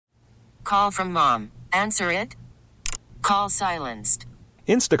Call from mom. Answer it. Call silenced.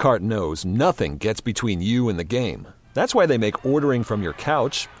 Instacart knows nothing gets between you and the game. That's why they make ordering from your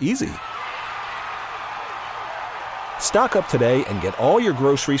couch easy. Stock up today and get all your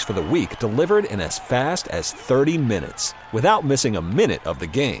groceries for the week delivered in as fast as 30 minutes without missing a minute of the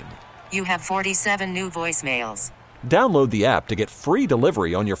game. You have 47 new voicemails. Download the app to get free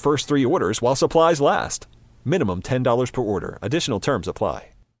delivery on your first 3 orders while supplies last. Minimum $10 per order. Additional terms apply.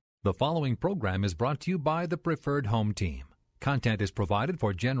 The following program is brought to you by the Preferred Home Team. Content is provided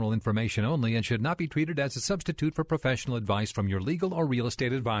for general information only and should not be treated as a substitute for professional advice from your legal or real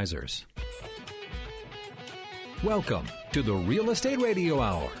estate advisors. Welcome to the Real Estate Radio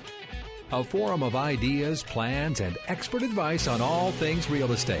Hour, a forum of ideas, plans, and expert advice on all things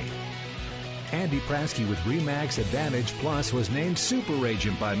real estate. Andy Prasky with RE/MAX Advantage Plus was named Super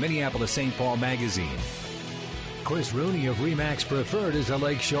Agent by Minneapolis St. Paul Magazine. Chris Rooney of RE/MAX Preferred is a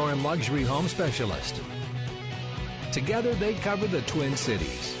lakeshore and luxury home specialist. Together, they cover the Twin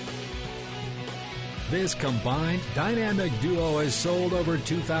Cities. This combined dynamic duo has sold over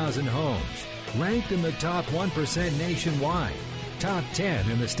 2,000 homes, ranked in the top 1% nationwide, top 10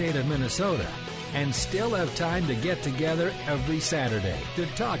 in the state of Minnesota, and still have time to get together every Saturday to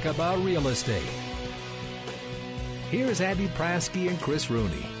talk about real estate. Here's Andy Prasky and Chris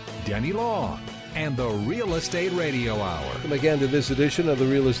Rooney, Denny Long, and the Real Estate Radio Hour. Welcome again to this edition of the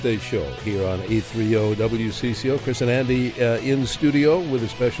Real Estate Show here on 830 WCCO. Chris and Andy in studio with a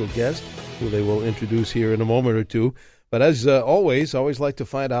special guest who they will introduce here in a moment or two. But as always like to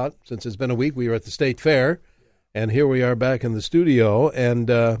find out, since it's been a week, we were at the State Fair, and here we are back in the studio. And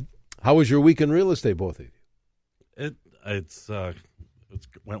how was your week in real estate, both of you? It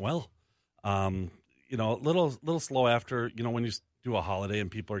went well. A little slow after, when you do a holiday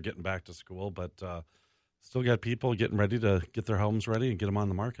and people are getting back to school, but still got people getting ready to get their homes ready and get them on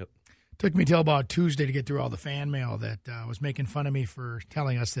the market. Took me till about Tuesday to get through all the fan mail that was making fun of me for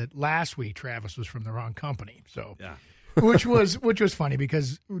telling us that last week Travis was from the wrong company. So, yeah. which was funny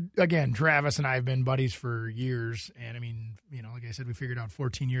because, again, Travis and I have been buddies for years, and I mean, like I said, we figured out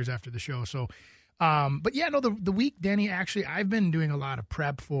 14 years after the show. So, the week, Denny, actually, I've been doing a lot of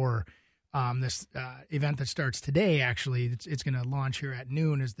prep for this event that starts today. Actually, it's going to launch here at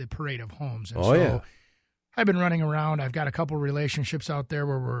noon, is the Parade of Homes. And so I've been running around. I've got a couple relationships out there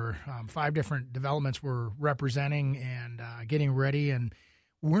where we're 5 different developments we're representing and getting ready, and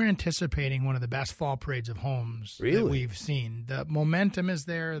we're anticipating one of the best fall parades of homes that we've seen. The momentum is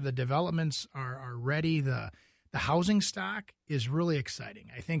there. The developments are ready. The housing stock is really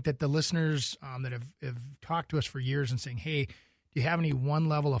exciting. I think that the listeners that have talked to us for years and saying, hey, do you have any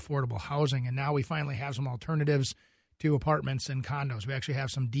one-level affordable housing? And now we finally have some alternatives to apartments and condos. We actually have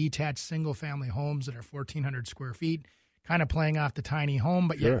some detached single-family homes that are 1,400 square feet, kind of playing off the tiny home,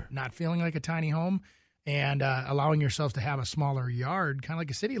 but yet not feeling like a tiny home, and allowing yourself to have a smaller yard, kind of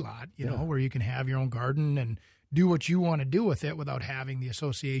like a city lot, where you can have your own garden and do what you want to do with it without having the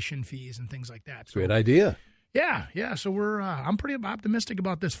association fees and things like that. So, great idea. Yeah. So I'm pretty optimistic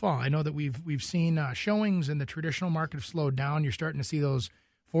about this fall. I know that we've seen showings in the traditional market have slowed down. You're starting to see those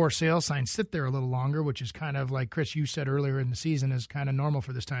for sale signs sit there a little longer, which is kind of like, Chris, you said earlier in the season, is kind of normal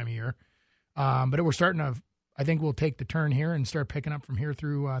for this time of year. But we're starting to, I think we'll take the turn here and start picking up from here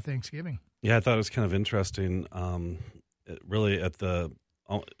through Thanksgiving. Yeah, I thought it was kind of interesting. It's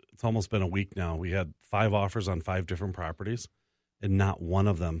almost been a week now. We had 5 offers on 5 different properties, and not one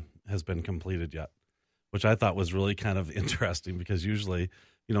of them has been completed yet, which I thought was really kind of interesting because usually,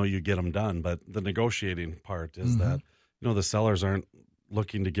 you get them done. But the negotiating part is that, the sellers aren't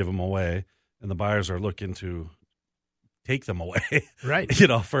looking to give them away and the buyers are looking to take them away, right?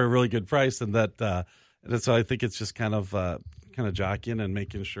 For a really good price. And that, and so I think it's just kind of jockeying and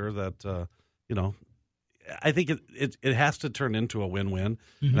making sure that, I think it has to turn into a win-win.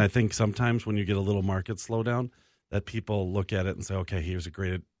 Mm-hmm. And I think sometimes when you get a little market slowdown, that people look at it and say, okay, here's a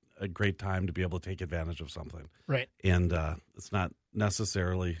great time to be able to take advantage of something. Right. And it's not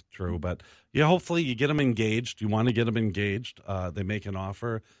necessarily true, but hopefully you get them engaged. You want to get them engaged. They make an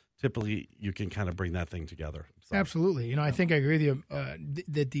offer. Typically, you can kind of bring that thing together. So. Absolutely. I think I agree with you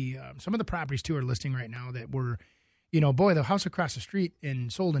that the some of the properties too are listing right now that were, the house across the street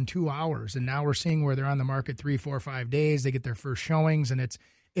and sold in 2 hours, and now we're seeing where they're on the market 3, 4, 5 days. They get their first showings, and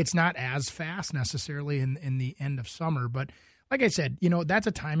it's not as fast necessarily in the end of summer, but like I said, that's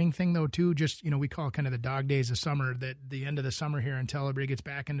a timing thing, though, too. Just, we call kind of the dog days of summer, that the end of the summer here until everybody gets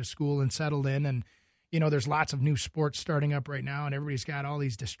back into school and settled in. And, there's lots of new sports starting up right now, and everybody's got all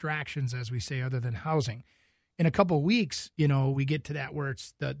these distractions, as we say, other than housing. In a couple of weeks, we get to that where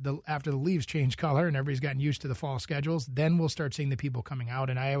it's the after the leaves change color and everybody's gotten used to the fall schedules, then we'll start seeing the people coming out.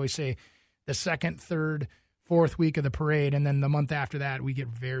 And I always say, the second, third, fourth week of the parade, and then the month after that, we get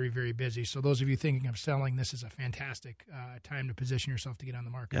very, very busy. So those of you thinking of selling, this is a fantastic time to position yourself to get on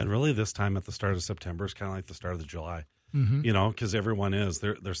the market. Yeah, and really this time at the start of September is kind of like the start of the July, because everyone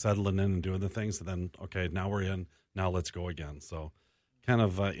they're settling in and doing the things, and then, okay, now we're in, now let's go again. So kind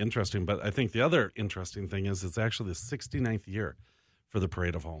of interesting. But I think the other interesting thing is it's actually the 69th year for the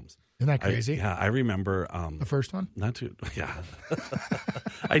Parade of Homes. Isn't that crazy? I remember. The first one? Not too, yeah.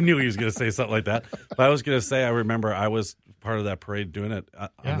 I knew he was going to say something like that. But I was going to say, I remember I was part of that parade doing it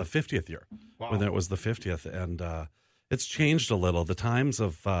on the 50th year, when it was the 50th. And it's changed a little. The times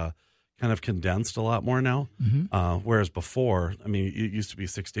have kind of condensed a lot more now. Whereas before, I mean, it used to be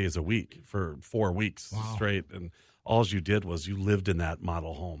 6 days a week for 4 weeks straight. And all you did was you lived in that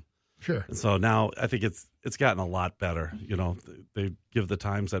model home. Sure. And so now I think it's gotten a lot better. They give the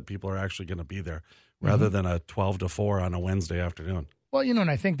times that people are actually going to be there rather than a 12 to 4 on a Wednesday afternoon. Well, and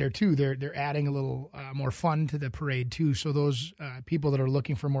I think they're adding a little more fun to the parade too. So those people that are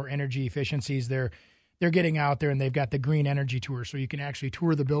looking for more energy efficiencies, they're getting out there and they've got the green energy tour. So you can actually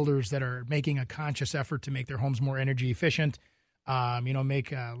tour the builders that are making a conscious effort to make their homes more energy efficient,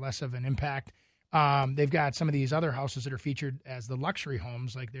 make less of an impact. They've got some of these other houses that are featured as the luxury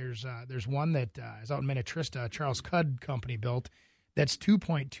homes. Like there's one that is out in Minnetrista, Charles Cudd Company built, that's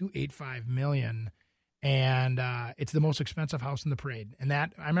 $2.285 million, and it's the most expensive house in the parade. And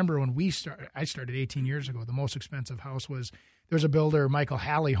that I remember when I started 18 years ago. The most expensive house there was a builder, Michael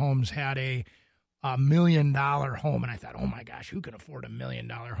Halley Homes, had a $1 million home, and I thought, oh my gosh, who can afford $1 million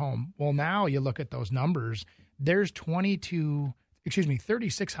home? Well, now you look at those numbers. There's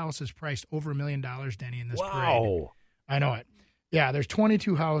 36 houses priced over $1 million, Denny, in this parade. I know it. Yeah, there's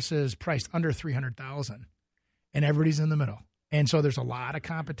 22 houses priced under $300,000, and everybody's in the middle. And so there's a lot of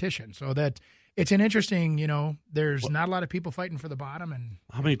competition. So that it's an interesting, there's not a lot of people fighting for the bottom. And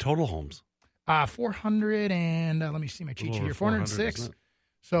how many total homes? 400 and let me see my cheat sheet here. 406.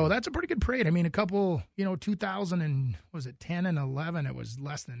 So that's a pretty good parade. I mean, a couple, 2000 and was it 10 and 11? It was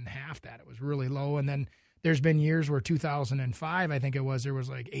less than half that. It was really low, and then there's been years where 2005, I think it was, there was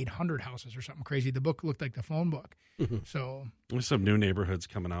like 800 houses or something crazy. The book looked like the phone book. So there's some new neighborhoods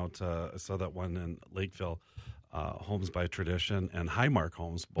coming out. I saw that one in Lakeville, Homes by Tradition and Highmark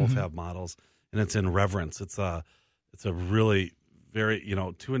Homes both have models, and it's in Reverence. It's a really very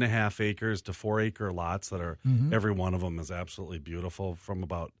 2.5 acres to 4 acre lots that are every one of them is absolutely beautiful, from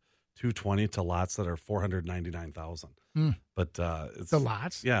about 220 to lots that are 499,000. But it's the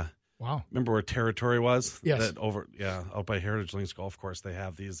lots, yeah. Wow. Remember where Territory was? Yes. Out by Heritage Links Golf Course, they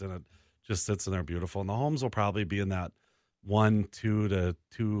have these, and it just sits in there beautiful. And the homes will probably be in that 1.2 to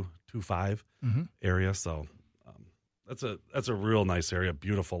 2.5 area. So that's a real nice area,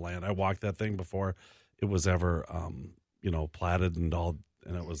 beautiful land. I walked that thing before it was ever, platted and all,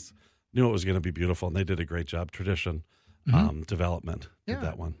 and knew it was going to be beautiful. And they did a great job. Tradition Development did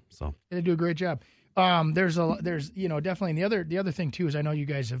that one. So they do a great job. There's definitely, and the other thing too is I know you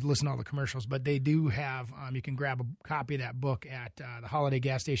guys have listened to all the commercials, but they do have, you can grab a copy of that book at the holiday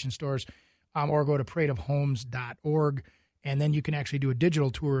gas station stores, or go to paradeofhomes.org, and then you can actually do a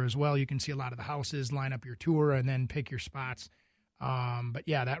digital tour as well. You can see a lot of the houses, line up your tour, and then pick your spots. But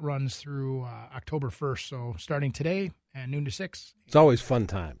yeah, that runs through October 1st. So starting today and noon to 6. It's always fun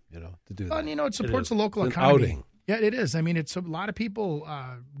time, to do that. And it supports the local An economy. outing. Yeah, it is. I mean, it's a lot of people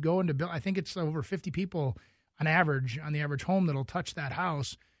go into build. I think it's over 50 people on the average home that'll touch that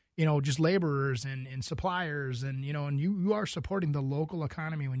house. Just laborers and suppliers, and you are supporting the local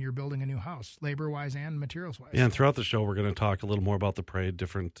economy when you're building a new house, labor wise and materials wise. Yeah, and throughout the show, we're going to talk a little more about the parade,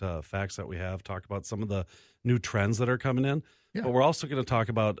 different facts that we have, talk about some of the new trends that are coming in. Yeah. But we're also going to talk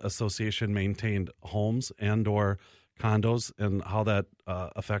about association maintained homes and or condos and how that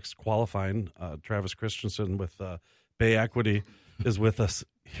affects qualifying. Travis Christensen with Bay Equity is with us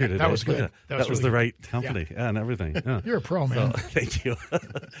here today. That was good. That was really the right company and everything. Yeah. You're a pro, man. So, thank you.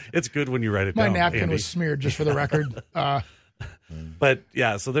 It's good when you write it My down. My napkin Andy was smeared, just for the record. But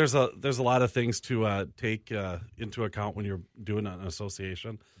yeah, so there's a lot of things to take into account when you're doing an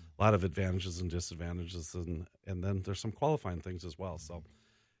association. A lot of advantages and disadvantages, and then there's some qualifying things as well. So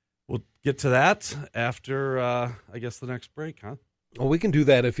we'll get to that after, I guess, the next break, huh? Well, we can do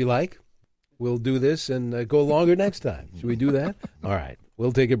that if you like. We'll do this and go longer next time. Should we do that? All right.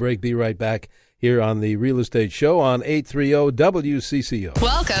 We'll take a break. Be right back here on the Real Estate Show on 830 WCCO.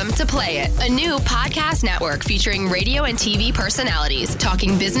 Welcome to Play It, a new podcast network featuring radio and TV personalities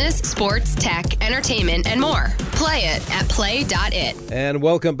talking business, sports, tech, entertainment, and more. Play it at play.it. And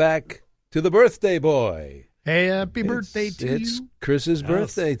welcome back to the birthday boy. Hey, happy birthday to you. It's Chris's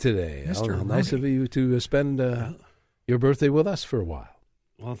birthday today. Mr. How nice of you to spend your birthday with us for a while.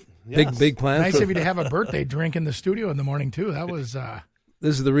 Well, yes. Big plans. Nice for- of you to have a birthday drink in the studio in the morning too. That was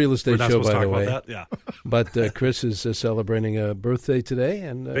This is the real We're estate not show, supposed to by talk the way. about that? Yeah. But Chris is celebrating a birthday today,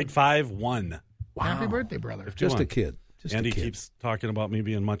 and Big 5-1. happy birthday, brother. just a 51. kid. Just Andy a kid. keeps talking about me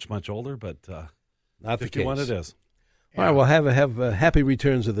being much, much older, but Not the 51 case. it is. All right, well, have happy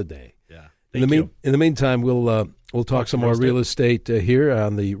returns of the day. Yeah. In the meantime, we'll talk some more real estate here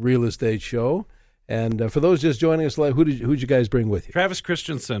on the Real Estate Show. And for those just joining us live, who'd you guys bring with you? Travis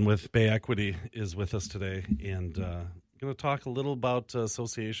Christensen with Bay Equity is with us today, and going to talk a little about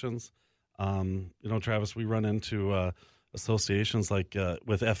associations. Travis, we run into associations like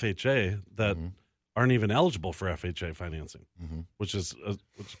with FHA that aren't even eligible for FHA financing, which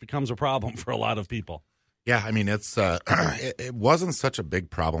becomes a problem for a lot of people. Yeah, I mean, it's it wasn't such a big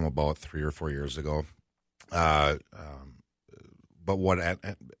problem about 3 or 4 years ago. But what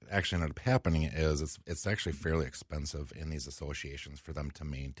actually ended up happening is it's actually fairly expensive in these associations for them to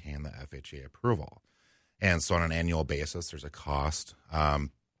maintain the FHA approval. And so on an annual basis, there's a cost.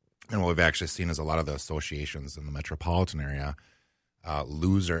 And what we've actually seen is a lot of the associations in the metropolitan area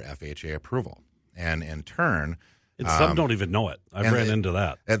lose their FHA approval. And in turn... And some don't even know it. I've ran into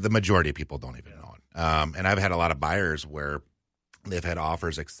that. The majority of people don't even know it. And I've had a lot of buyers where they've had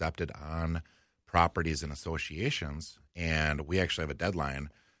offers accepted on properties and associations, and we actually have a deadline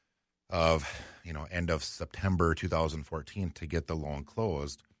of, end of September 2014 to get the loan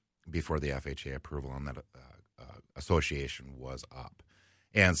closed before the FHA approval on that association was up.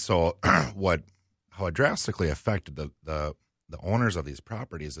 And so how it drastically affected the owners of these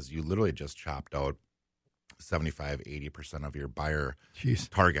properties is you literally just chopped out 75-80% of your buyer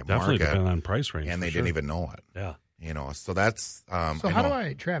target Definitely market, depending on price range, and they didn't even know it. Yeah, so that's. So how do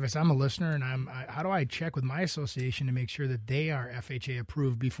I, Travis? I'm a listener, and how do I check with my association to make sure that they are FHA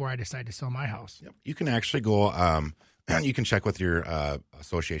approved before I decide to sell my house? Yep. You can actually go. You can check with your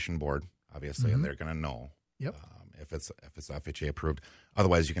association board, obviously, and they're going to know. Yep. If it's FHA approved.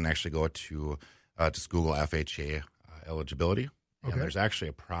 Otherwise, you can actually go to just Google FHA eligibility. Okay. And there's actually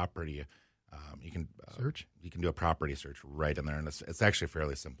a property. You can Search. You can do a property search right in there, and it's actually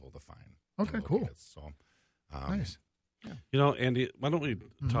fairly simple to find. Okay, cool. So Nice. Andy, why don't we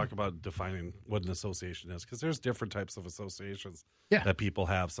talk about defining what an association is? Because there's different types of associations that people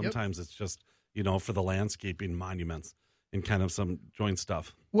have. Sometimes it's just, for the landscaping monuments and kind of some joint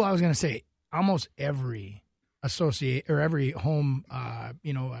stuff. Well, I was going to say almost every every home,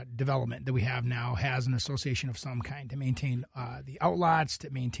 development that we have now has an association of some kind to maintain the outlots, to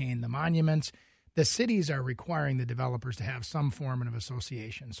maintain the monuments. The cities are requiring the developers to have some form of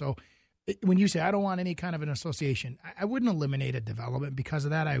association. So when you say, I don't want any kind of an association, I wouldn't eliminate a development because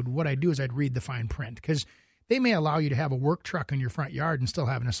of that. What I'd do is I'd read the fine print, because they may allow you to have a work truck in your front yard and still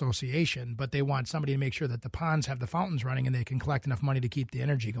have an association, but they want somebody to make sure that the ponds have the fountains running and they can collect enough money to keep the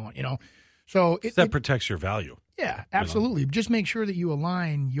energy going, So that protects your value. Yeah, absolutely. Just make sure that you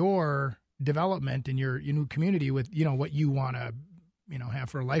align your development and your new community with, what you want to, have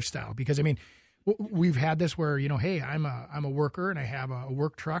for a lifestyle. Because, we've had this where, hey, I'm a worker and I have a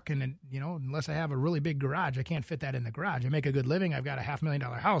work truck, and unless I have a really big garage, I can't fit that in the garage. I make a good living. I've got a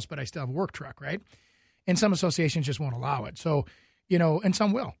 $500,000 house, but I still have a work truck, right? And some associations just won't allow it. So, and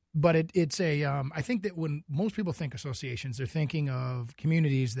some will. But it's I think that when most people think associations, they're thinking of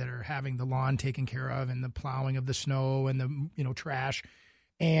communities that are having the lawn taken care of and the plowing of the snow and the, trash.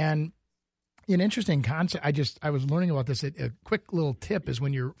 And an interesting concept, I was learning about this. A quick little tip is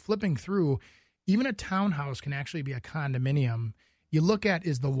when you're flipping through, even a townhouse can actually be a condominium. You look at,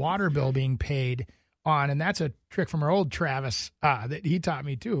 is the water bill being paid on, and that's a trick from our old Travis that he taught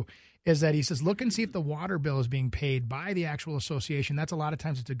me too, is that he says, look and see if the water bill is being paid by the actual association. That's a lot of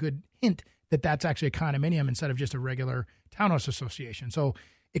times it's a good hint that that's actually a condominium instead of just a regular townhouse association. So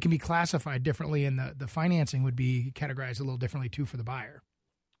it can be classified differently, and the financing would be categorized a little differently too for the buyer.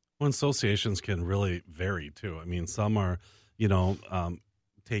 Well, associations can really vary too. Some are,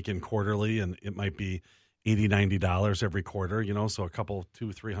 taken quarterly, and it might be $80, $90 every quarter, so a couple,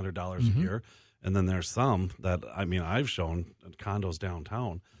 $200-$300 a year. And then there's some that, I've shown condos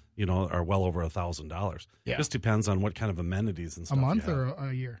downtown, are well over $1,000. Yeah. Just depends on what kind of amenities and stuff. A month or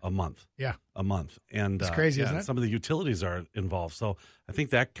a year? A month. Yeah. A month. And it's crazy, isn't it? Some of the utilities are involved. So I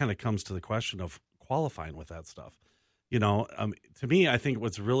think that kind of comes to the question of qualifying with that stuff. To me, I think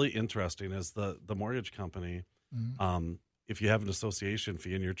what's really interesting is the mortgage company, if you have an association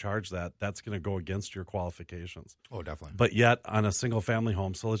fee and you're charged that's going to go against your qualifications. Oh, definitely. But yet on a single family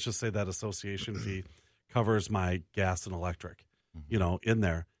home, so let's just say that association fee covers my gas and electric, in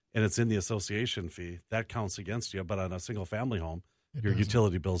there, and it's in the association fee, that counts against you. But on a single family home, your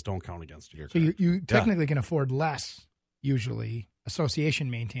utility bills don't count against you. So you technically can afford less usually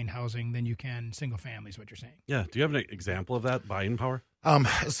association maintained housing than you can single family, is what you're saying. Yeah. Do you have an example of that buying power?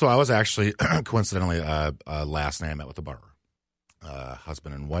 So I was actually, coincidentally, last night I met with a borrower,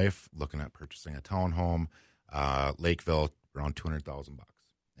 husband and wife, looking at purchasing a townhome, Lakeville, around $200,000.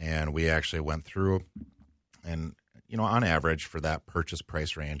 And we actually went through, and on average for that purchase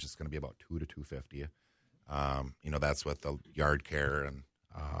price range, it's going to be about $200,000 to $250,000. That's with the yard care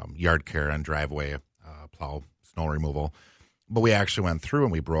and driveway plow, snow removal. But we actually went through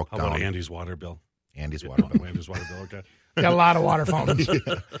and we broke How down about Andy's water bill? Andy's water bill. Andy's water bill. Okay. Got a lot of water fountains.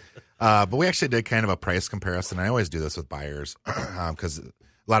 But we actually did kind of a price comparison. I always do this with buyers because a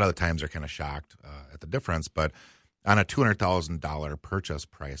lot of the times they're kind of shocked at the difference. But on a $200,000 purchase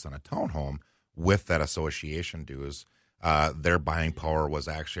price on a townhome with that association dues, their buying power was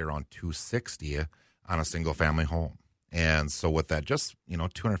actually around $260 on a single family home. And so with that, just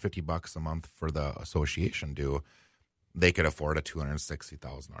 $250 a month for the association due, they could afford a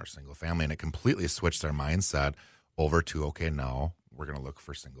 $260,000 single family, and it completely switched their mindset over to, okay, now we're going to look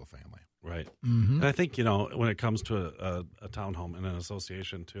for single family. Right. Mm-hmm. And I think, when it comes to a townhome and an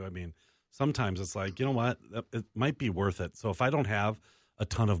association too, I mean, sometimes it's like, you know what, it might be worth it. So if I don't have a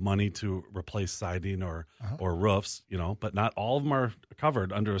ton of money to replace siding or roofs, but not all of them are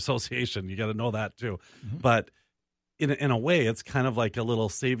covered under association. You got to know that too. Mm-hmm. But in a way, it's kind of like a little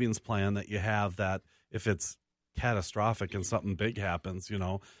savings plan that you have that if it's catastrophic and something big happens,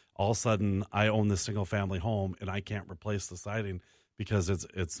 all of a sudden I own this single family home and I can't replace the siding because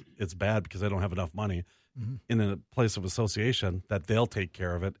it's bad because I don't have enough money. Mm-hmm. In a place of association that they'll take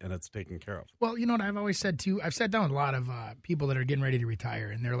care of it and it's taken care of. Well, you know what I've always said too, I've sat down with a lot of people that are getting ready to retire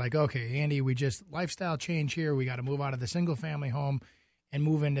and they're like, okay, Andy, we just lifestyle change here. We got to move out of the single family home and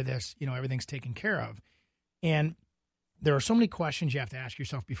move into this, everything's taken care of. And there are so many questions you have to ask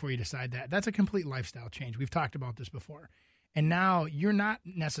yourself before you decide that. That's a complete lifestyle change. We've talked about this before. And now you're not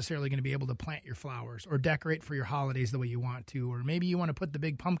necessarily going to be able to plant your flowers or decorate for your holidays the way you want to, or maybe you want to put the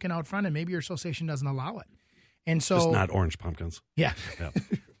big pumpkin out front and maybe your association doesn't allow it. And so, just not orange pumpkins. Yeah. Yep.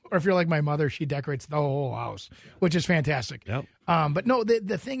 Or if you're like my mother, she decorates the whole house, which is fantastic. Yep. But no,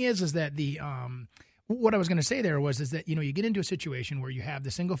 the thing is that what I was going to say there is that, you get into a situation where you have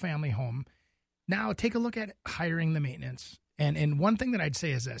the single family home. Now take a look at hiring the maintenance. And one thing that I'd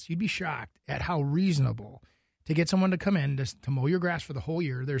say is this, you'd be shocked at how reasonable to get someone to come in to mow your grass for the whole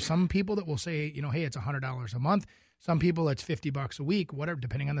year. There's some people that will say, hey, it's $100 a month. Some people it's $50 a week, whatever,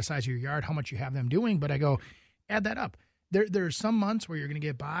 depending on the size of your yard, how much you have them doing. But I go, add that up. There's some months where you're going to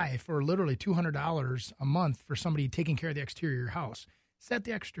get by for literally $200 a month for somebody taking care of the exterior of your house. Set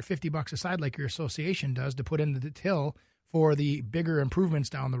the extra $50 aside like your association does to put into the till for the bigger improvements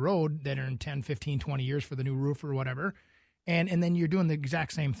down the road that are in 10, 15, 20 years for the new roof or whatever. And then you're doing the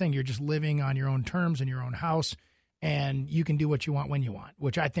exact same thing. You're just living on your own terms in your own house, and you can do what you want when you want,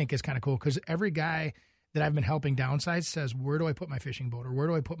 which I think is kind of cool because every guy that I've been helping downsize says, where do I put my fishing boat or where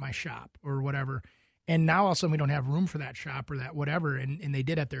do I put my shop or whatever? And now all of a sudden we don't have room for that shop or that whatever, and they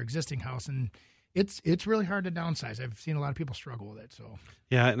did at their existing house, and it's really hard to downsize. I've seen a lot of people struggle with it. So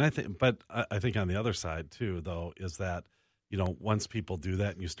yeah, and I think on the other side too, though, is that once people do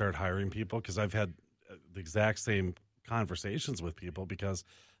that and you start hiring people, because I've had the exact same conversations with people, because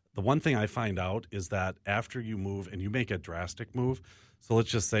the one thing I find out is that after you move and you make a drastic move, so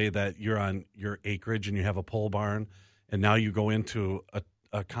let's just say that you're on your acreage and you have a pole barn, and now you go into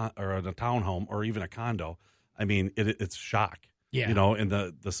a townhome or even a condo. I mean, it's shock. Yeah. And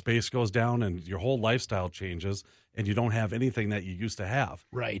the space goes down and your whole lifestyle changes and you don't have anything that you used to have.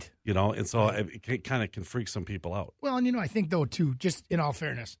 Right. And so it kind of can freak some people out. Well, and I think though too, just in all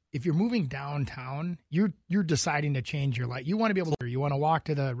fairness, if you're moving downtown, you're deciding to change your life. You want to be able to, you want to walk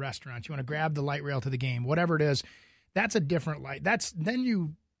to the restaurant, you want to grab the light rail to the game, whatever it is. That's a different life. Then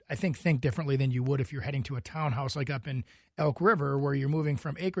you, I think differently than you would if you're heading to a townhouse like up in Elk River, where you're moving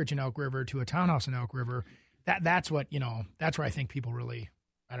from acreage in Elk River to a townhouse in Elk River. That's what, that's where I think people really,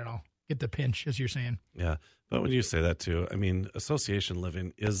 I don't know, get the pinch, as you're saying. Yeah. But when you say that too, I mean, association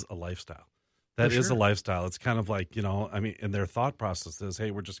living is a lifestyle. That is a lifestyle. It's kind of like, and their thought process is, hey,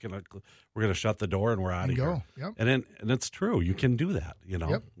 we're going to shut the door and we're out of here. Yep. And it's true. You can do that,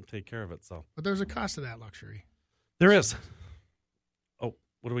 Yep. take care of it. So, but there's a cost to that luxury. There is. Oh,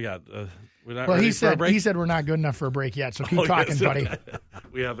 what do we got? We're not well, ready he for a break? said we're not good enough for a break yet, so keep talking, buddy.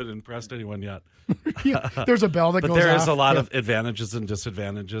 We haven't impressed anyone yet. Yeah, there's a bell that goes off. But there is a lot of advantages and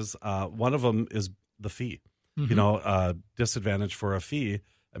disadvantages. One of them is the fee. Mm-hmm. Disadvantage for a fee.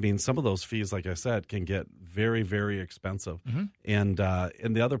 I mean, some of those fees, like I said, can get very, very expensive. Mm-hmm. And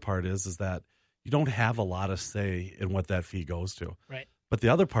the other part is that you don't have a lot of say in what that fee goes to. Right. But the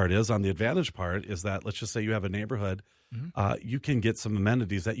other part is, on the advantage part, is that let's just say you have a neighborhood you can get some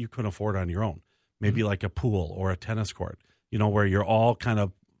amenities that you couldn't afford on your own. Maybe like a pool or a tennis court, where you're all kind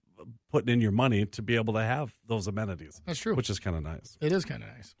of putting in your money to be able to have those amenities. That's true. Which is kind of nice. It is kind of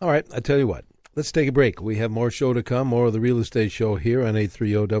nice. All right, I tell you what. Let's take a break. We have more show to come, more of the Real Estate Show here on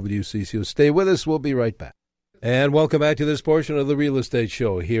 830 WCCO. Stay with us. We'll be right back. And welcome back to this portion of the Real Estate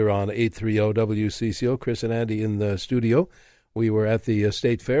Show here on 830 WCCO. Chris and Andy in the studio. We were at the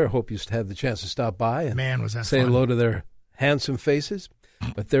State Fair. Hope you had the chance to stop by and Man, was that say fun. hello to their handsome faces.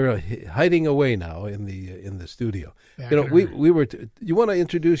 But they're hiding away now in the studio. We were. You want to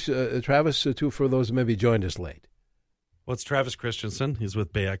introduce Travis for those who maybe joined us late? Well, it's Travis Christensen. He's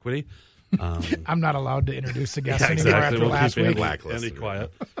with Bay Equity. I'm not allowed to introduce the guests exactly. anymore after last week. Andy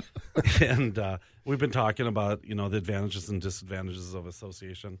quiet. And we've been talking about the advantages and disadvantages of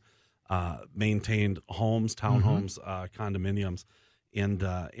association, maintained homes, townhomes, condominiums, and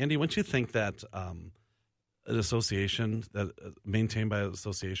Andy, wouldn't you think that an association that maintained by an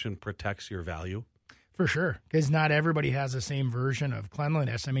association protects your value? For sure, because not everybody has the same version of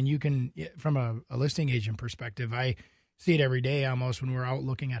cleanliness. I mean, you can, from a listing agent perspective, I see it every day almost when we're out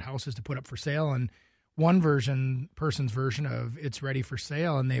looking at houses to put up for sale, and one person's version of it's ready for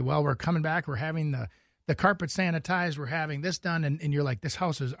sale, and we're coming back, we're having the carpet sanitized, we're having this done, and you're like, this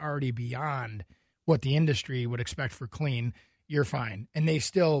house is already beyond what the industry would expect for clean. You're fine. And they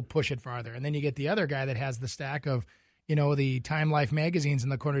still push it farther. And then you get the other guy that has the stack of, the Time Life magazines in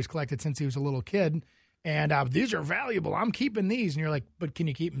the corner he's collected since he was a little kid. And these are valuable. I'm keeping these. And you're like, but can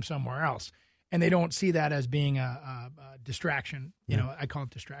you keep them somewhere else? And they don't see that as being a distraction. I call it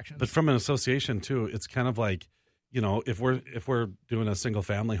distraction. But from an association too, it's kind of like, if we're doing a single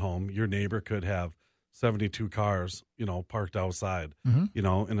family home, your neighbor could have 72 cars, parked outside. In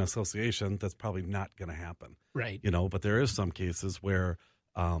an association, that's probably not going to happen. Right. But there is some cases where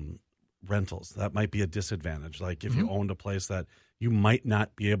rentals, that might be a disadvantage. Like if you owned a place that you might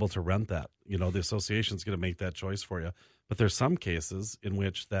not be able to rent that, the association's going to make that choice for you. But there's some cases in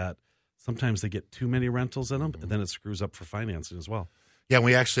which that sometimes they get too many rentals in them, and then it screws up for financing as well. Yeah,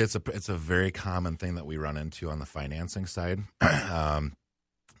 we actually, it's a very common thing that we run into on the financing side.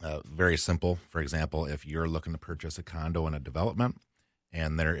 Very simple. For example, if you're looking to purchase a condo in a development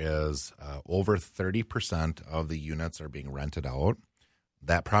and there is over 30% of the units are being rented out,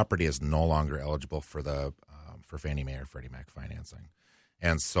 that property is no longer eligible for the for Fannie Mae or Freddie Mac financing.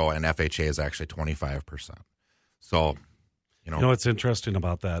 And FHA is actually 25%. So, what's interesting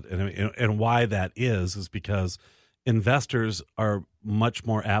about that and why that is because investors are much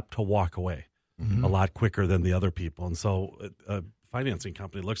more apt to walk away a lot quicker than the other people. And so a financing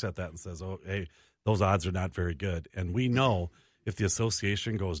company looks at that and says, oh, hey, those odds are not very good. And we know if the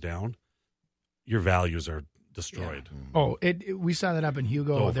association goes down, your values are destroyed. Yeah. Oh, we saw that up in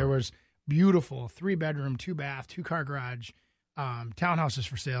Hugo. There was beautiful 3-bedroom, 2-bath, 2-car garage townhouses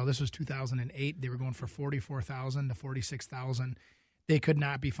for sale. This was 2008. They were going for $44,000 to $46,000. They could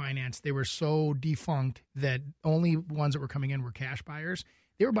not be financed. They were so defunct that only ones that were coming in were cash buyers.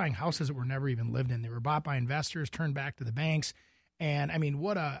 They were buying houses that were never even lived in. They were bought by investors, turned back to the banks. And I mean,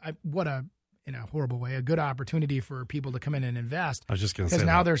 what a in a horrible way, a good opportunity for people to come in and invest. I was just going to say because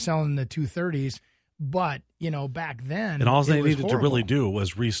now that. they're selling the 230s. But back then, and all they needed horrible. to really do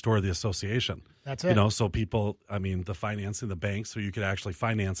was restore the association. That's it. So people, the financing, the banks, so you could actually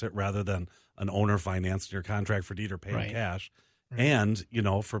finance it rather than an owner financing your contract for deed or paying cash. Right. And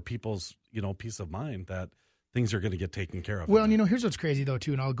for people's peace of mind that things are going to get taken care of. Well, and here's what's crazy though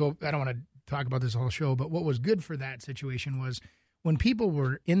too, and I don't want to talk about this whole show, but what was good for that situation was when people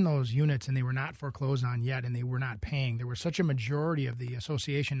were in those units and they were not foreclosed on yet and they were not paying, there was such a majority of the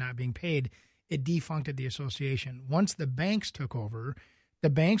association not being paid, it defuncted the association. Once the banks took over, the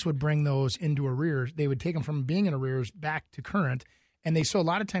banks would bring those into arrears. They would take them from being in arrears back to current. And so a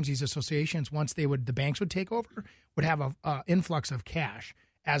lot of times these associations, the banks would take over, would have a influx of cash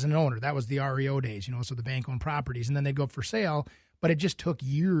as an owner. That was the REO days, so the bank owned properties. And then they'd go up for sale. But it just took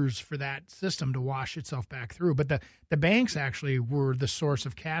years for that system to wash itself back through. But the banks actually were the source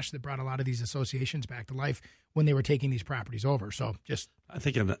of cash that brought a lot of these associations back to life when they were taking these properties over. So I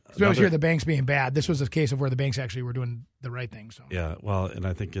think I always hear the banks being bad. This was a case of where the banks actually were doing the right thing. So yeah, well, and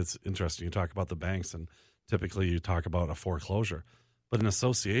I think it's interesting. You talk about the banks, and typically you talk about a foreclosure, but an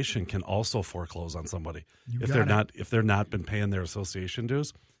association can also foreclose on somebody if they're not been paying their association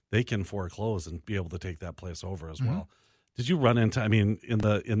dues. They can foreclose and be able to take that place over as well. Did you run into?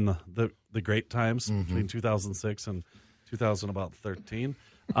 In the great times between 2006 and 2013?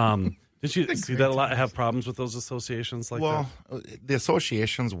 Did you see that a lot have problems with those associations like that? Well, the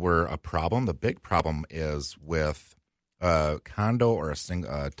associations were a problem. The big problem is with a condo or a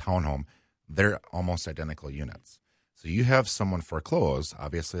townhome. They're almost identical units. So you have someone foreclose,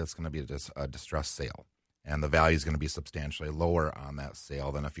 obviously that's going to be a distressed sale, and the value is going to be substantially lower on that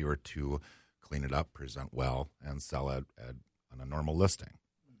sale than if you were to clean it up, present well, and sell it on a normal listing.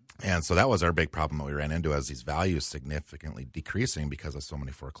 And so that was our big problem that we ran into, as these values significantly decreasing because of so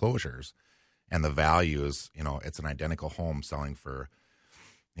many foreclosures. And the values, it's an identical home selling for,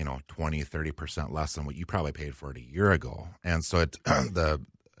 20, 30% less than what you probably paid for it a year ago. And so it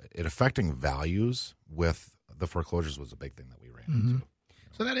affecting values with the foreclosures was a big thing that we ran into.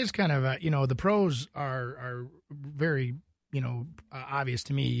 So that is kind of, the pros are very, obvious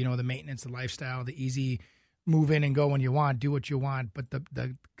to me, the maintenance, the lifestyle, the easy move in and go when you want, do what you want. But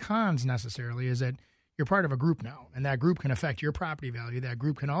the cons necessarily is that you're part of a group now, and that group can affect your property value. That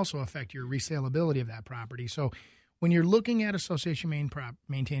group can also affect your resaleability of that property. So when you're looking at association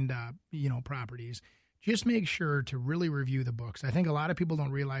maintained, properties, just make sure to really review the books. I think a lot of people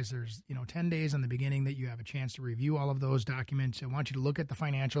don't realize there's, 10 days in the beginning that you have a chance to review all of those documents. I want you to look at the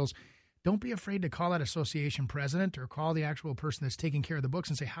financials. Don't be afraid to call that association president or call the actual person that's taking care of the books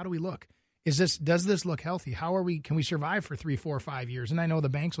and say, how do we look? Does this look healthy? Can we survive for 3, 4, 5 years? And I know the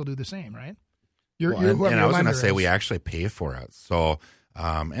banks will do the same, right? And I was going to say, we actually pay for it. So,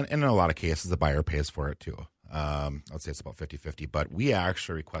 and in a lot of cases, the buyer pays for it too. I'd say it's about 50-50, but we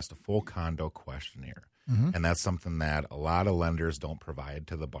actually request a full condo questionnaire. And that's something that a lot of lenders don't provide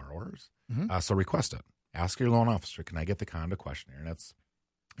to the borrowers. So request it. Ask your loan officer, can I get the condo questionnaire? And it's,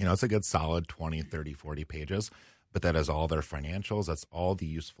 it's a good solid 20, 30, 40 pages, but that is all their financials. That's all the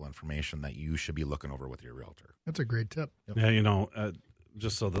useful information that you should be looking over with your realtor. That's a great tip. Yep. Yeah,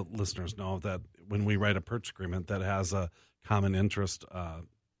 just so the listeners know that when we write a purchase agreement that has a common interest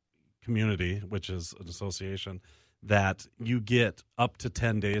community, which is an association, that you get up to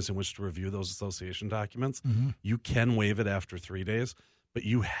 10 days in which to review those association documents. You can waive it after 3 days, but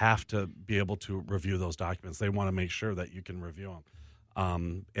you have to be able to review those documents. They want to make sure that you can review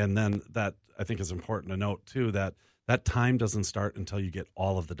them. And then that, I think, is important to note, too, that time doesn't start until you get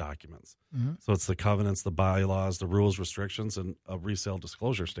all of the documents. So it's the covenants, the bylaws, the rules, restrictions, and a resale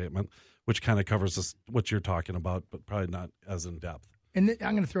disclosure statement, which kind of covers what you're talking about, but probably not as in depth. And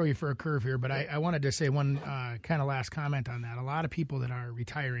I'm going to throw you for a curve here, but I wanted to say one kind of last comment on that. A lot of people that are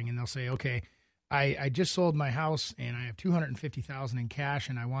retiring, and they'll say, okay, I just sold my house and I have $250,000 in cash,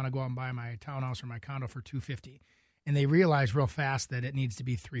 and I want to go out and buy my townhouse or my condo for $250,000. And they realize real fast that it needs to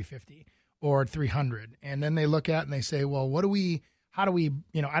be $350,000 or $300,000. And then they look at it and they say, well, how do we,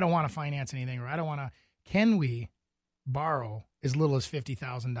 I don't want to finance anything, or can we borrow as little as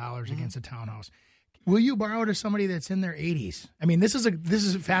 $50,000 against a townhouse? Will you borrow to somebody that's in their 80s? I mean, this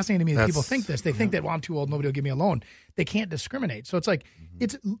is fascinating to me that people think this. They think that, well, I'm too old, nobody will give me a loan. They can't discriminate. So it's like,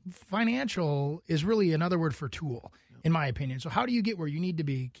 it's financial is really another word for tool, in my opinion. So how do you get where you need to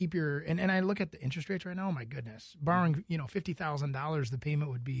be? Keep your, and I look at the interest rates right now, oh my goodness, borrowing, $50,000, the payment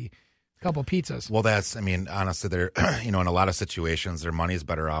would be a couple pizzas. Well, honestly, there, in a lot of situations, their money is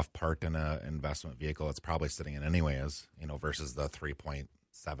better off parked in an investment vehicle it's probably sitting in anyways, versus the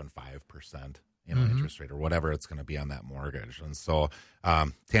 3.75%. Interest rate or whatever it's going to be on that mortgage. And so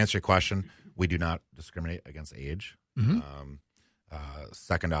to answer your question, we do not discriminate against age.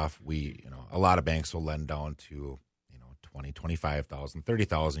 Second off, a lot of banks will lend down to, 20, 25,000,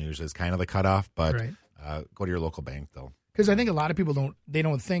 30,000 usually is kind of the cutoff, but go to your local bank though. Because I think a lot of people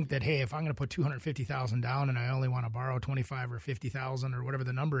don't think that, hey, if I'm going to put $250,000 down and I only want to borrow $25,000 or $50,000 or whatever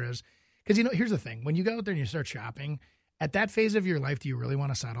the number is. Because, here's the thing. When you go out there and you start shopping, at that phase of your life, do you really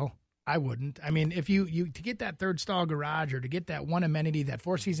want to settle? I wouldn't. I mean, if you to get that third stall garage or to get that one amenity, that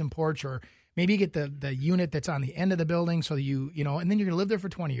 4-season porch, or maybe get the unit that's on the end of the building so that and then you're going to live there for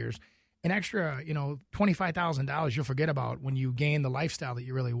 20 years, an extra, $25,000 you'll forget about when you gain the lifestyle that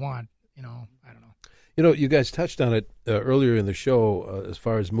you really want. I don't know. You guys touched on it earlier in the show as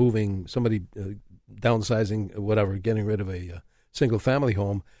far as moving somebody, downsizing, whatever, getting rid of a single family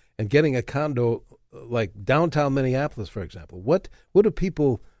home and getting a condo like downtown Minneapolis, for example. What do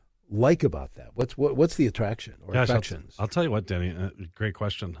people like about that? What's the attraction or attractions? I'll tell you what, Denny, great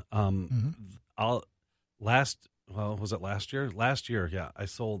question. Was it last year? Last year, yeah, I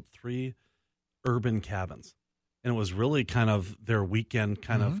sold 3 urban cabins, and it was really kind of their weekend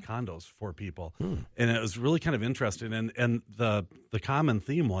kind of condos for people, and it was really kind of interesting. And the common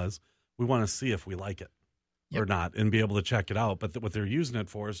theme was we want to see if we like it or not, and be able to check it out. But what they're using it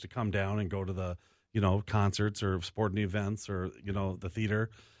for is to come down and go to the concerts or sporting events or the theater.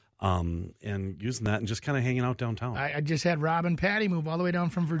 And using that and just kind of hanging out downtown. I just had Rob and Patty move all the way down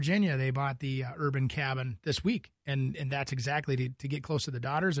from Virginia. They bought the urban cabin this week, and that's exactly to get close to the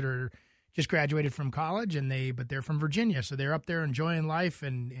daughters that are just graduated from college, but they're from Virginia, so they're up there enjoying life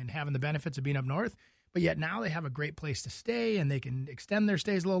and having the benefits of being up north. but yet now they have a great place to stay, and they can extend their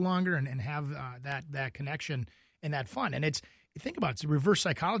stays a little longer and have that connection and that fun. And think about it, it's a reverse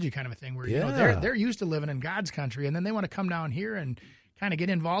psychology kind of a thing where they're used to living in God's country, and then they want to come down here and kind of get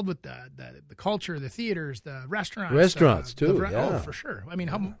involved with the culture, the theaters, the restaurants. Restaurants, too. Oh, for sure. I mean,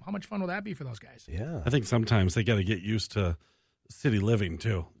 how much fun will that be for those guys? Yeah. I think sometimes they got to get used to city living,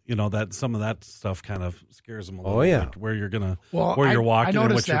 too. That some of that stuff kind of scares them a little bit, where you're going to, where you're walking. I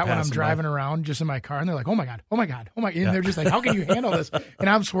noticed and what that you're when I'm driving around just in my car, and they're like, oh, my God. And they're just like, how can you handle this? And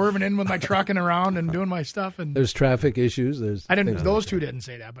I'm swerving in with my truck and around and doing my stuff. And there's traffic issues. Those two didn't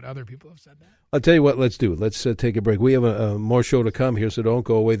say that, but other people have said that. I'll tell you what, let's do. Let's take a break. We have a more show to come here, so don't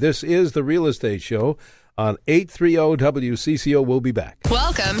go away. This is the Real Estate Show on 830 WCCO. We'll be back.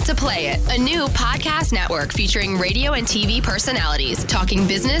 Welcome to Play It, a new podcast network featuring radio and TV personalities talking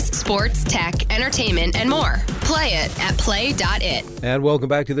business, sports, tech, entertainment, and more. Play it at play.it. And welcome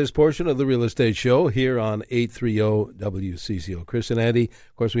back to this portion of the Real Estate Show here on 830 WCCO. Chris and Andy,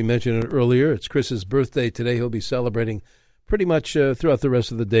 of course, we mentioned it earlier. It's Chris's birthday today. He'll be celebrating pretty much throughout the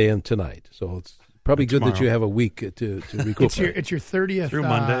rest of the day and tonight. So it's probably good that you have a week to recoup. It's your 30th, through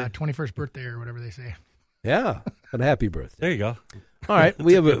Monday, 21st birthday or whatever they say. Yeah, and happy birthday. There you go. All right,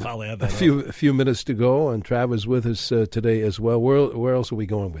 we have a few minutes to go, and Trav is with us today as well. Where else are we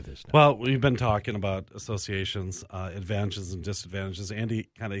going with this now? Well, we've been talking about associations, advantages and disadvantages. Andy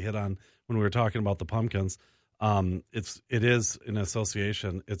kind of hit on when we were talking about the pumpkins. It is an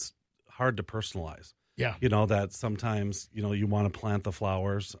association. It's hard to personalize. Yeah. That sometimes, you want to plant the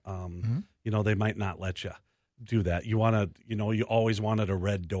flowers. They might not let you do that. You want to, you always wanted a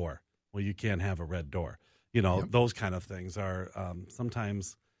red door. Well, you can't have a red door. Those kind of things are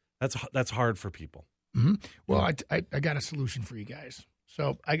sometimes that's hard for people. Mm-hmm. Well, I got a solution for you guys.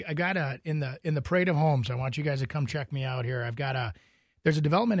 So I got in the Parade of Homes. I want you guys to come check me out here. There's a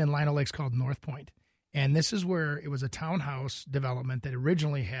development in Lino Lakes called North Point. And this is where it was a townhouse development that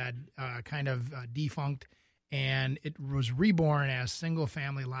originally had defunct, and it was reborn as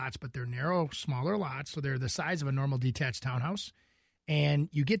single-family lots, but they're narrow, smaller lots, so they're the size of a normal detached townhouse. And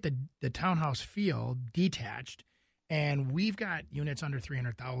you get the townhouse feel detached, and we've got units under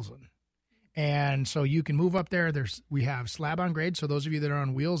 300,000. And so you can move up there. We have slab on grade, so those of you that are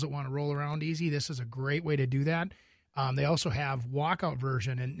on wheels that want to roll around easy, this is a great way to do that. They also have walkout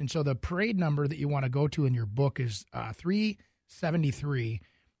version, and so the parade number that you want to go to in your book is 373.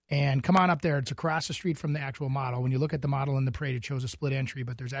 And come on up there. It's across the street from the actual model. When you look at the model in the parade, it shows a split entry,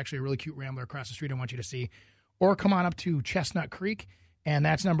 but there's actually a really cute Rambler across the street I want you to see. Or come on up to Chestnut Creek, and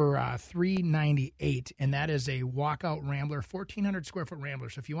that's number 398, and that is a walkout Rambler, 1,400 square foot Rambler.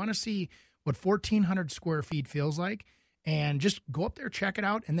 So if you want to see what 1,400 square feet feels like, and just go up there, check it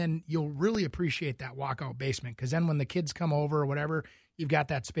out, and then you'll really appreciate that walkout basement, because then when the kids come over or whatever, you've got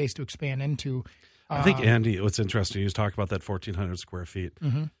that space to expand into. I think, Andy, what's interesting, you talk about that 1,400 square feet.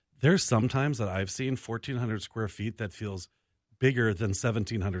 Mm-hmm. There's sometimes that I've seen 1,400 square feet that feels bigger than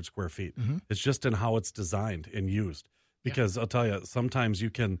 1,700 square feet. Mm-hmm. It's just in how it's designed and used. Because I'll tell you, sometimes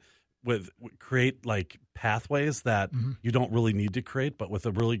you can create like pathways that you don't really need to create, but with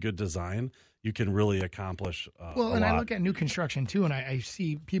a really good design, you can really accomplish a lot. I look at new construction too, and I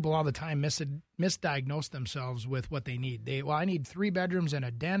see people all the time misdiagnose themselves with what they need. I need 3 bedrooms and a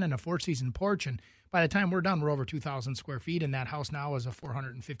den and a 4-season porch, and by the time we're done, we're over 2,000 square feet, and that house now is a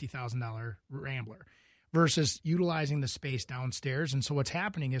 $450,000 Rambler versus utilizing the space downstairs. And so what's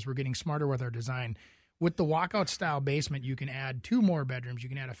happening is we're getting smarter with our design. With the walkout style basement, you can add 2 more bedrooms. You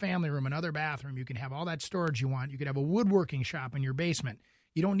can add a family room, another bathroom. You can have all that storage you want. You could have a woodworking shop in your basement.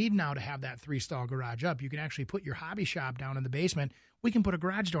 You don't need now to have that 3-stall garage up. You can actually put your hobby shop down in the basement. We can put a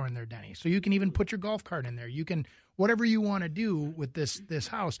garage door in there, Denny. So you can even put your golf cart in there. You can, whatever you want to do with this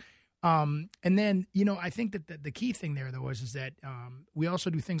house. And then, I think that the key thing there, though, is that we also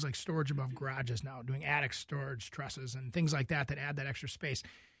do things like storage above garages now, doing attic storage trusses and things like that add that extra space.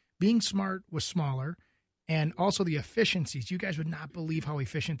 Being smart was smaller. And also the efficiencies. You guys would not believe how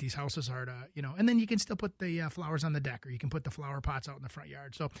efficient these houses are to, and then you can still put the flowers on the deck, or you can put the flower pots out in the front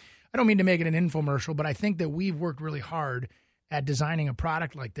yard. So I don't mean to make it an infomercial, but I think that we've worked really hard at designing a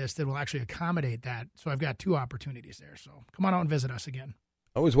product like this that will actually accommodate that. So I've got 2 opportunities there. So come on out and visit us again.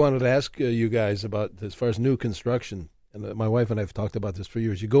 I always wanted to ask you guys about, as far as new construction, and my wife and I have talked about this for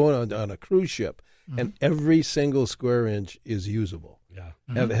years. You go on a cruise ship, and every single square inch is usable. Yeah.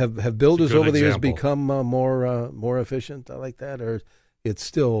 Have builders over the years example. become more efficient like that, or it's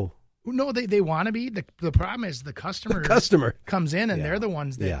still? No, they want to be. The problem is the customer customer comes in, and they're the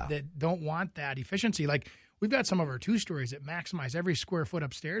ones that don't want that efficiency. Like we've got some of our 2-stories that maximize every square foot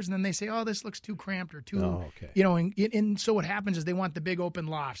upstairs, and then they say, oh, this looks too cramped or too, and so what happens is they want the big open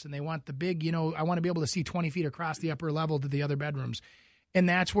lofts, and they want the big, I want to be able to see 20 feet across the upper level to the other bedrooms. And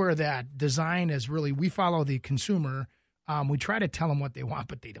that's where that design is really, we follow the consumer. We try to tell them what they want,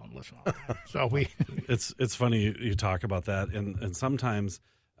 but they don't listen all the time. So it's funny you talk about that, and sometimes,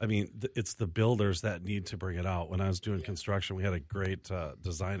 I mean, it's the builders that need to bring it out. When I was doing construction, we had a great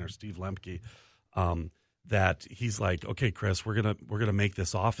designer, Steve Lemke, that he's like, okay, Chris, we're gonna make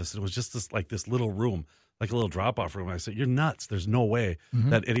this office. And it was just this little room, like a little drop-off room. And I said, you're nuts. There's no way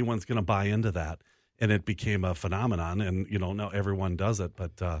that anyone's gonna buy into that. And it became a phenomenon, and now everyone does it.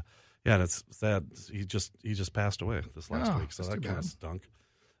 But yeah, and it's sad. He just passed away this last week, so that kind of stunk.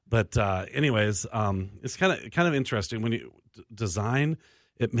 But anyways, it's kind of interesting when you design.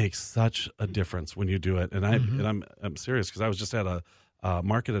 It makes such a difference when you do it, and I'm serious, because I was just at a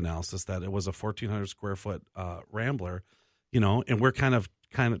market analysis that it was a 1,400 square foot Rambler, and we're kind of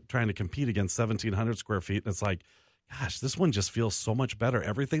trying to compete against 1,700 square feet, and it's like, gosh, this one just feels so much better.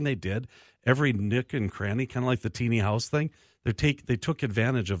 Everything they did, every nook and cranny, kind of like the teeny house thing, they took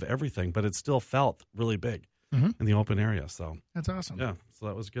advantage of everything, but it still felt really big in the open area. So that's awesome. Yeah, so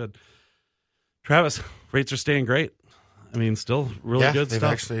that was good. Travis, rates are staying great. I mean, still really good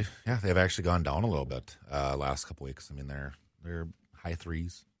stuff. They've actually gone down a little bit last couple weeks. I mean, they're high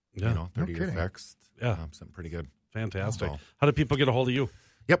 3s, 30-year fixed. Yeah, something pretty good. Fantastic. How do people get a hold of you?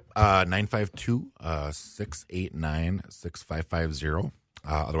 Yep, 952-689-6550.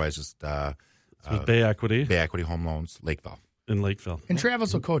 Otherwise, just Bay Equity. Bay Equity Home Loans, Lakeville. In Lakeville. And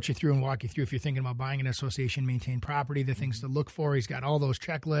Travis will coach you through and walk you through if you're thinking about buying an association maintained property, the things to look for. He's got all those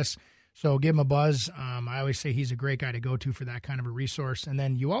checklists. So give him a buzz. I always say he's a great guy to go to for that kind of a resource. And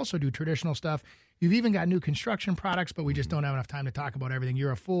then you also do traditional stuff. You've even got new construction products, but we just don't have enough time to talk about everything.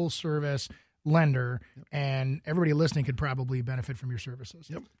 You're a full service lender, and everybody listening could probably benefit from your services.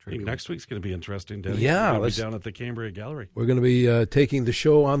 Yep. Next week's going to be interesting, Denny. Yeah. We'll be down at the Cambria Gallery. We're going to be taking the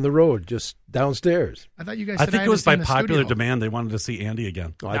show on the road, just downstairs. I thought you guys I said think it was by popular studio. demand. They wanted to see Andy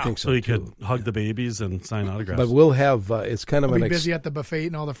again. Oh, I think so, so he too. could hug the babies and sign autographs. But we'll have, it's kind of We'll be busy at the buffet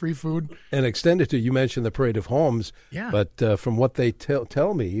and all the free food. an extended to, you mentioned the Parade of Homes. Yeah. But from what they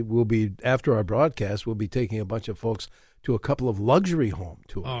tell me, we'll be, after our broadcast, we'll be taking a bunch of folks to a couple of luxury home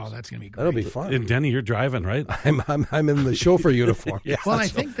tours. Oh, that's going to be great. That'll be fun. And Denny, you're driving, right? I'm in the chauffeur uniform. Yeah. Well, I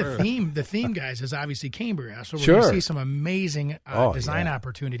think the theme, guys, is obviously Cambria. So we're Sure. going to see some amazing design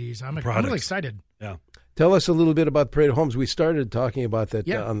opportunities. I'm really excited. Yeah. Tell us a little bit about Parade of Homes. We started talking about that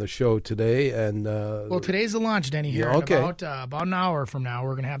Yeah. on the show today. And Well, today's the launch, Denny, here. Yeah, okay. In about an hour from now,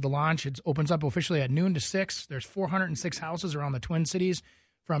 we're going to have the launch. It opens up officially at noon to 6. There's 406 houses around the Twin Cities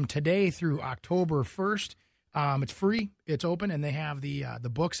from today through October 1st. It's free. It's open, and they have the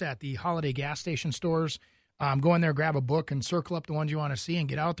books at the holiday gas station stores. Go in there, grab a book, and circle up the ones you want to see, and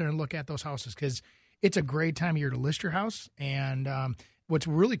get out there and look at those houses, because it's a great time of year to list your house. And what's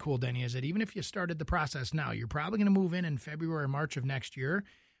really cool, Denny, is that even if you started the process now, you're probably going to move in February or March of next year.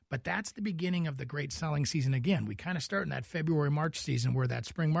 But that's the beginning of the great selling season again. We kind of start in that February, March season where that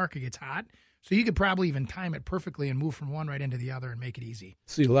spring market gets hot. So you could probably even time it perfectly and move from one right into the other and make it easy.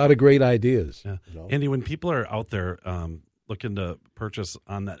 see a lot of great ideas. Yeah. You know? Andy, when people are out there looking to purchase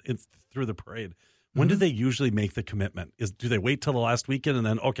on that through the parade, when do they usually make the commitment? Do they wait till the last weekend and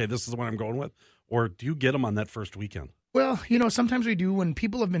then, okay, this is what I'm going with? Or do you get them on that first weekend? Well, sometimes we do when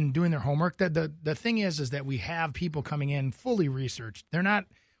people have been doing their homework. The thing is that we have people coming in fully researched. They're not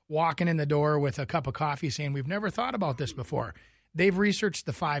walking in the door with a cup of coffee saying, we've never thought about this before. They've researched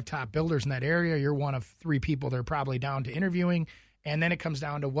the 5 top builders in that area. You're one of 3 people they're probably down to interviewing. And then it comes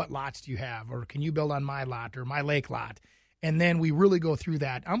down to what lots do you have, or can you build on my lot or my lake lot? And then we really go through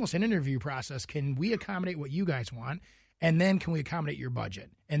that, almost an interview process. Can we accommodate what you guys want? And then can we accommodate your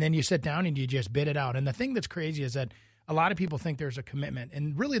budget? And then you sit down and you just bid it out. And the thing that's crazy is that a lot of people think there's a commitment.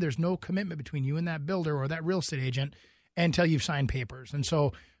 And really there's no commitment between you and that builder or that real estate agent until you've signed papers. And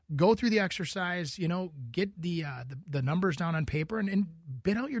so go through the exercise, get the numbers down on paper and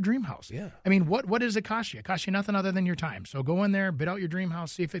bid out your dream house. Yeah. I mean, what does it cost you? It costs you nothing other than your time. So go in there, bid out your dream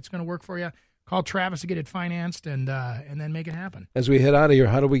house, see if it's going to work for you. Call Travis to get it financed and then make it happen. As we head out of here,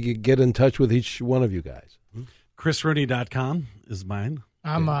 how do we get in touch with each one of you guys? ChrisRooney.com is mine.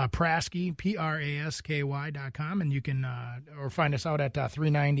 I'm Prasky, PRASKY.com, and you can or find us out at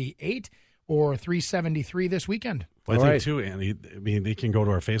 398 or 373 this weekend. Well, I All think, right. too, Andy, they can go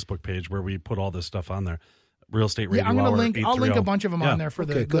to our Facebook page where we put all this stuff on there. Real Estate Radio Yeah, I'm going Hour, to link. I'll link a bunch of them Yeah. on there for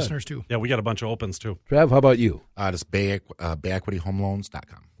the Okay, good. listeners, too. Yeah, we got a bunch of opens, too. Trav, how about you? Just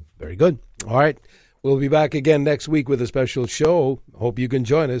BayEquityHomeLoans.com. Very good. All right. We'll be back again next week with a special show. Hope you can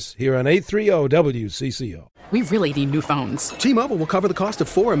join us here on 830 WCCO. We really need new phones. T-Mobile will cover the cost of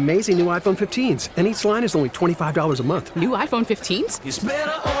 4 amazing new iPhone 15s, and each line is only $25 a month. New iPhone 15s? It's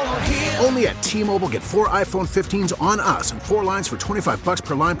better over here. Only at T-Mobile, get 4 iPhone 15s on us and 4 lines for $25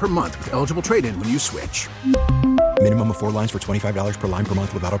 per line per month with eligible trade-in when you switch. Minimum of 4 lines for $25 per line per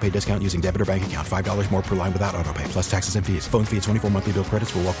month with autopay discount using debit or bank account. $5 more per line without autopay, plus taxes and fees. Phone fee at 24 monthly bill credits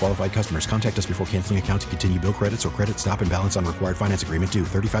for well-qualified customers. Contact us before canceling account to continue bill credits or credit stop and balance on required finance agreement due.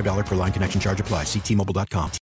 $35 per line connection charge applies. See T-Mobile.com.